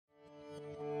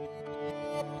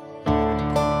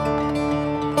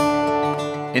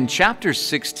In chapters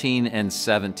 16 and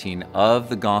 17 of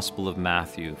the Gospel of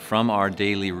Matthew, from our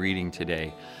daily reading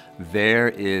today, there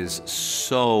is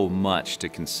so much to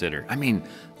consider. I mean,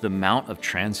 the Mount of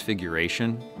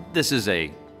Transfiguration, this is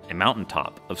a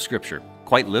mountaintop of Scripture,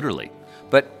 quite literally.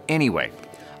 But anyway,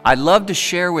 I'd love to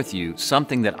share with you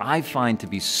something that I find to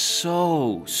be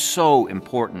so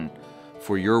important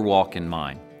for your walk and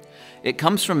mine. It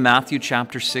comes from Matthew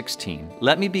chapter 16.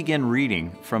 Let me begin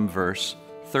reading from verse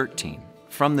 13.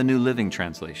 From the New Living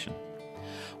Translation.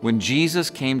 When Jesus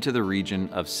came to the region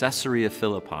of Caesarea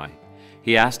Philippi,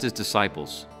 he asked his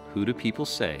disciples, "Who do people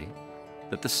say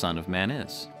that the Son of Man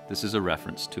is?" This is a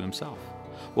reference to himself.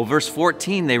 Well, verse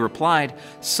 14, they replied,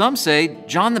 "Some say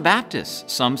John the Baptist,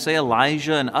 some say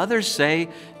Elijah, and others say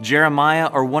Jeremiah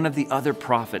or one of the other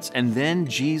prophets." And then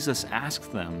Jesus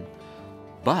asked them,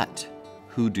 "But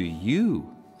who do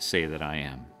you say that I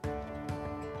am?"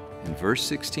 And verse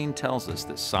 16 tells us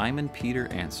that Simon Peter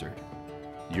answered,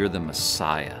 "You're the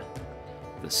Messiah,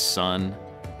 the Son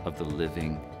of the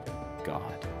living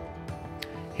God."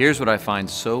 Here's what I find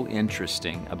so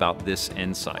interesting about this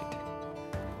insight.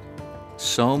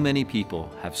 So many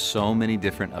people have so many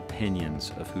different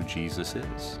opinions of who Jesus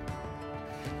is.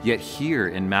 Yet here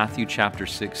in Matthew chapter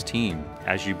 16,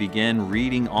 as you begin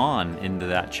reading on into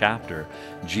that chapter,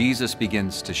 Jesus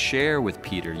begins to share with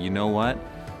Peter, you know what?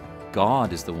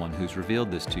 God is the one who's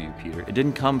revealed this to you, Peter. It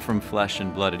didn't come from flesh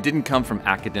and blood. It didn't come from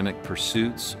academic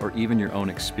pursuits or even your own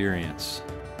experience,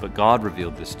 but God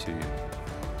revealed this to you.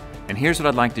 And here's what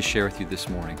I'd like to share with you this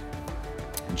morning.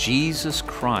 Jesus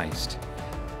Christ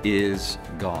is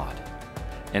God.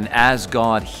 And as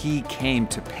God, He came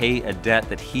to pay a debt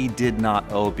that He did not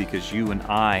owe, because you and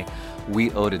I,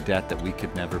 we owed a debt that we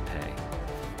could never pay.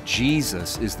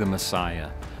 Jesus is the Messiah,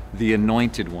 the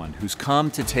Anointed One, who's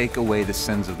come to take away the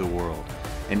sins of the world.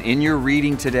 And in your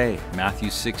reading today, Matthew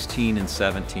 16 and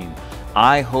 17,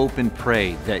 I hope and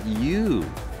pray that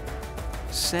you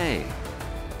say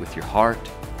with your heart,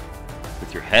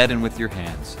 with your head and with your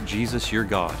hands, "Jesus, you're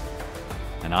God,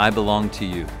 and I belong to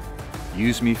you.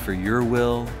 Use me for your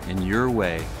will in your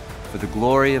way, for the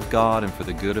glory of God and for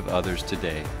the good of others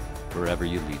today, wherever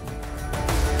you lead me."